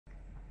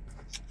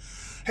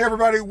Hey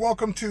everybody,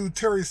 welcome to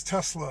Terry's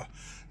Tesla.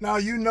 Now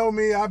you know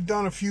me, I've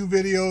done a few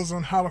videos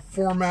on how to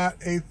format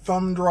a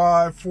thumb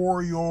drive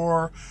for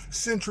your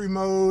Sentry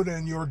Mode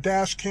and your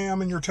dash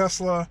cam in your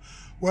Tesla.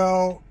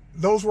 Well,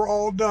 those were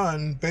all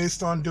done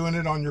based on doing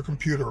it on your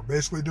computer,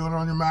 basically doing it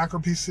on your Mac or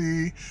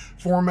PC,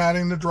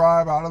 formatting the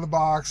drive out of the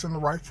box in the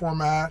right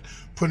format,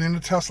 putting the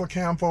Tesla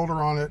cam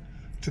folder on it.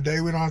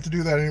 Today we don't have to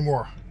do that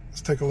anymore.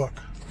 Let's take a look.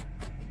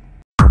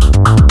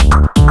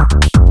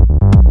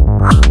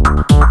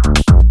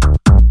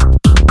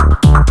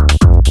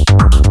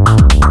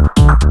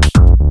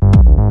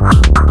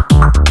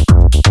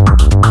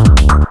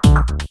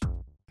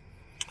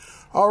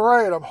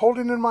 Alright, I'm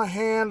holding in my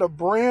hand a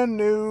brand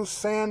new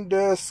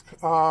SanDisk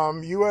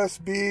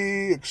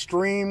USB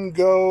Extreme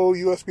Go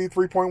USB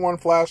 3.1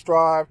 flash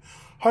drive,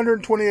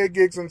 128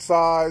 gigs in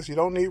size. You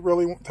don't need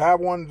really to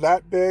have one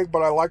that big,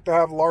 but I like to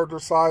have larger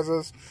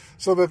sizes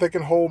so that they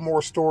can hold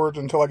more storage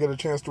until I get a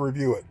chance to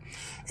review it.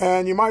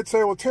 And you might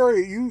say, well,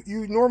 Terry,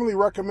 you normally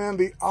recommend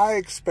the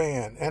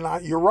iXpand,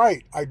 and you're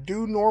right. I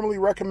do normally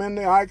recommend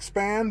the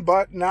iXpand,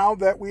 but now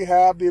that we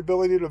have the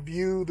ability to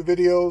view the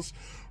videos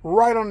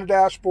right on the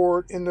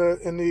dashboard in the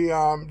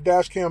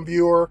Dashcam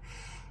viewer,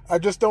 I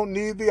just don't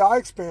need the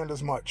iXpand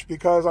as much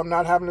because I'm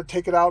not having to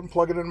take it out and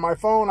plug it into my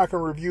phone. I can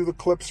review the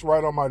clips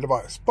right on my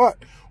device. But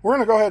we're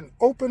going to go ahead and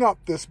open up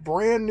this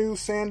brand new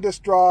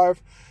SanDisk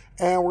drive,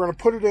 and we're going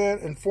to put it in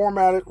and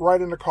format it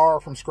right in the car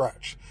from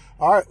scratch.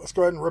 All right, let's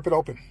go ahead and rip it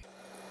open.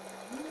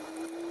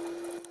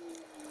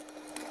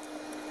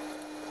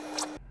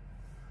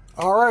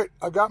 All right,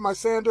 I've got my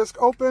SanDisk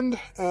opened,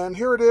 and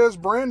here it is,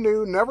 brand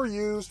new, never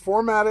used,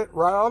 formatted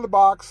right out of the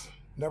box,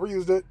 never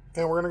used it,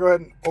 and we're going to go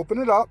ahead and open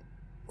it up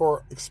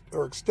or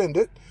extend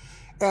it.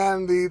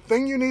 And the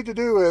thing you need to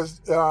do is,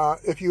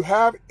 if you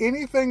have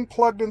anything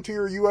plugged into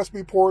your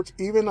USB ports,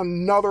 even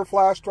another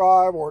flash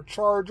drive or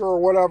charger or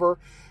whatever,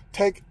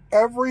 take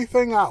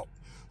everything out.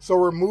 So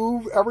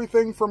remove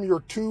everything from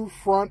your two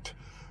front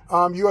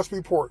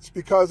USB ports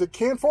because it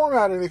can't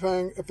format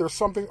anything if there's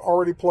something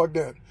already plugged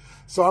in.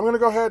 So I'm going to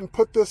go ahead and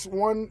put this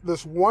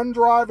one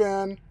drive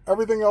in.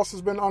 Everything else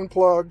has been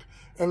unplugged,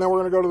 and then we're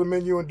going to go to the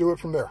menu and do it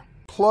from there.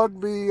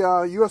 Plug the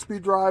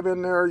USB drive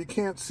in there. You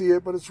can't see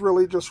it, but it's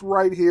really just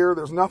right here.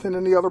 There's nothing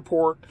in the other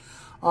port.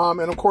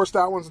 And of course,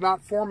 that one's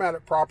not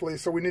formatted properly,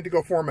 so we need to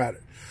go format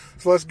it.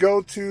 So let's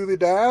go to the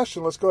dash,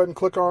 and let's go ahead and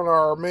click on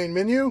our main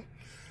menu.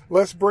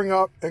 Let's bring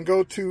up and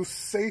go to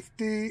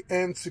Safety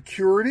and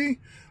Security.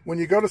 When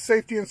you go to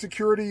Safety and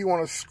Security, you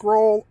want to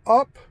scroll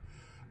up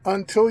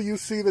until you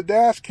see the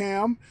dash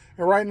cam.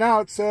 And right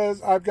now it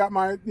says I've got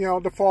my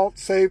default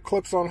save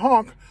clips on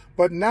honk,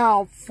 but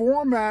now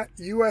format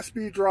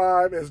USB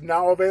drive is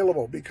now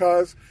available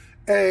because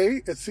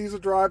A, it sees a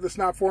drive that's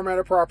not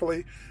formatted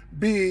properly.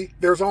 B,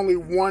 there's only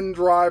one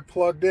drive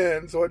plugged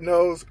in, so it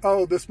knows,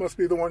 oh, this must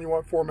be the one you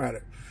want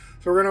formatted.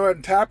 So we're going to go ahead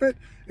and tap it.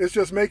 It's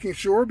just making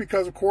sure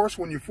because, of course,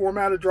 when you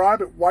format a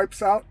drive, it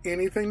wipes out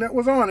anything that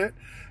was on it.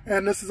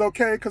 And this is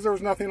okay because there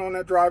was nothing on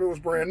that drive. It was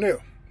brand new.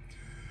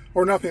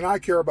 Or nothing I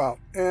care about.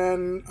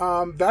 And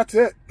that's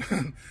it.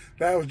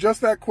 That was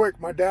just that quick.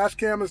 My dash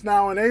cam is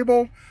now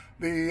enabled.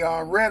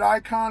 The red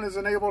icon is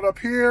enabled up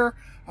here.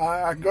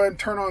 I can go ahead and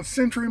turn on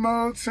Sentry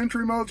Mode.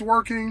 Sentry Mode's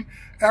working.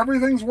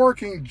 Everything's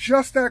working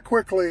just that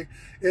quickly.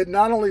 It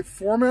not only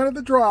formatted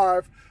the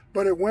drive,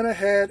 but it went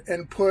ahead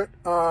and put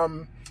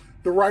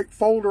the right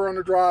folder on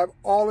the drive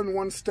all in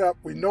one step.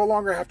 We no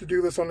longer have to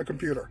do this on the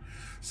computer.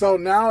 So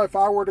now if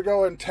I were to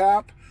go and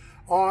tap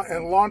on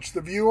and launch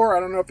the viewer, I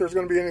don't know if there's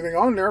going to be anything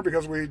on there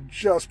because we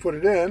just put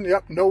it in.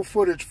 Yep, no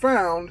footage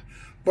found.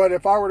 But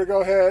if I were to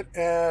go ahead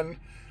and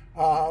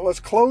let's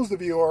close the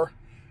viewer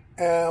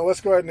and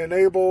let's go ahead and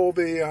enable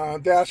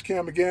the dash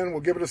cam again. We'll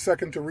give it a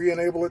second to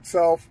re-enable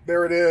itself.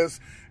 There it is.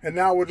 And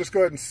now we'll just go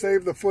ahead and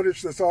save the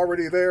footage that's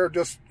already there,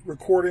 just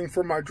recording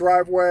from my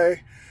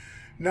driveway.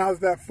 Now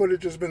that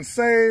footage has been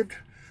saved,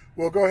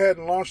 we'll go ahead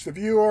and launch the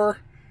viewer.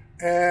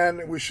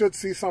 And we should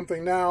see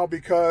something now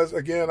because,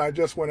 again, I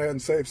just went ahead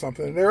and saved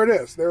something. And there it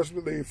is. There's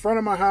the front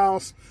of my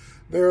house.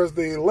 There's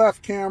the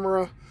left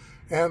camera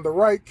and the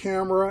right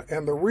camera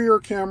and the rear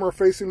camera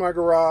facing my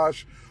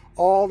garage.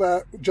 All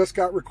that just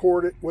got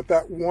recorded with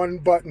that one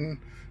button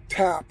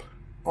tap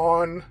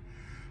on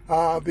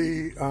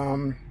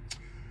the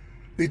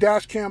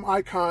dash cam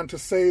icon to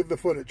save the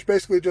footage.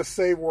 Basically just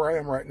save where I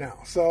am right now.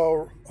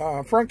 So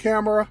front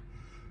camera,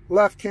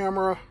 left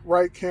camera,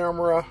 right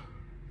camera,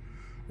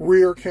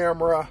 rear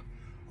camera,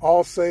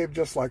 all saved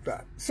just like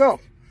that. So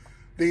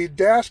the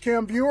dash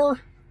cam viewer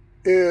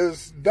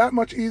is that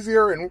much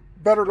easier and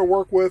better to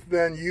work with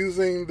than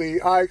using the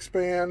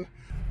iXpand.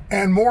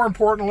 And more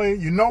importantly,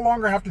 you no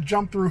longer have to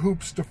jump through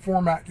hoops to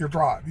format your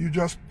drive. You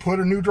just put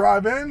a new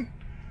drive in,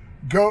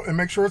 go and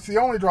make sure it's the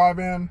only drive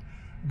in,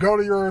 go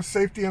to your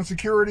Safety and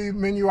Security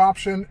menu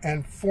option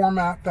and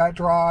format that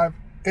drive.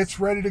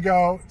 It's ready to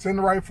go. It's in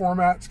the right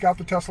format. It's got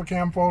the Tesla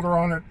cam folder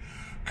on it.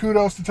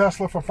 Kudos to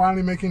Tesla for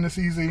finally making this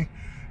easy.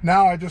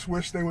 Now I just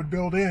wish they would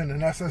build in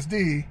an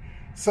SSD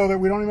so that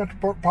we don't even have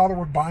to bother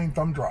with buying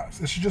thumb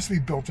drives. It should just be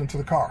built into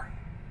the car.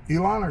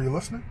 Elon, are you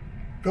listening?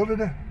 Build it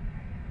in.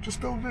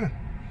 Just build it in.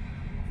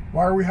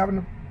 Why are we having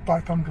to buy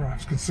thumb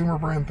drives, consumer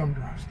brand thumb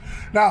drives?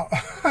 Now,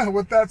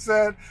 with that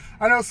said,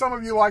 I know some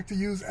of you like to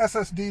use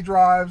SSD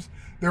drives.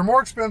 They're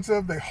more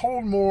expensive, they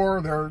hold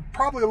more, they're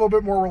probably a little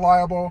bit more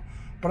reliable,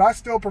 but I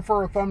still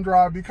prefer a thumb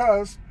drive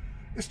because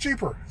it's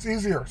cheaper, it's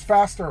easier, it's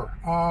faster,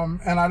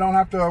 and I don't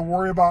have to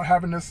worry about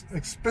having this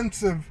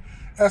expensive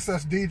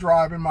SSD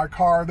drive in my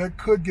car that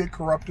could get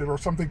corrupted or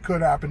something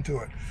could happen to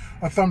it.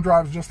 A thumb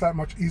drive is just that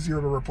much easier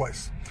to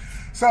replace.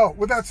 So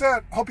with that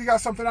said, I hope you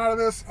got something out of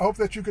this. I hope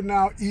that you can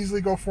now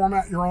easily go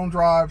format your own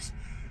drives.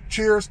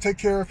 Cheers, take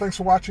care, thanks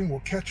for watching. We'll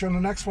catch you on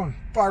the next one.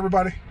 Bye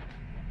everybody.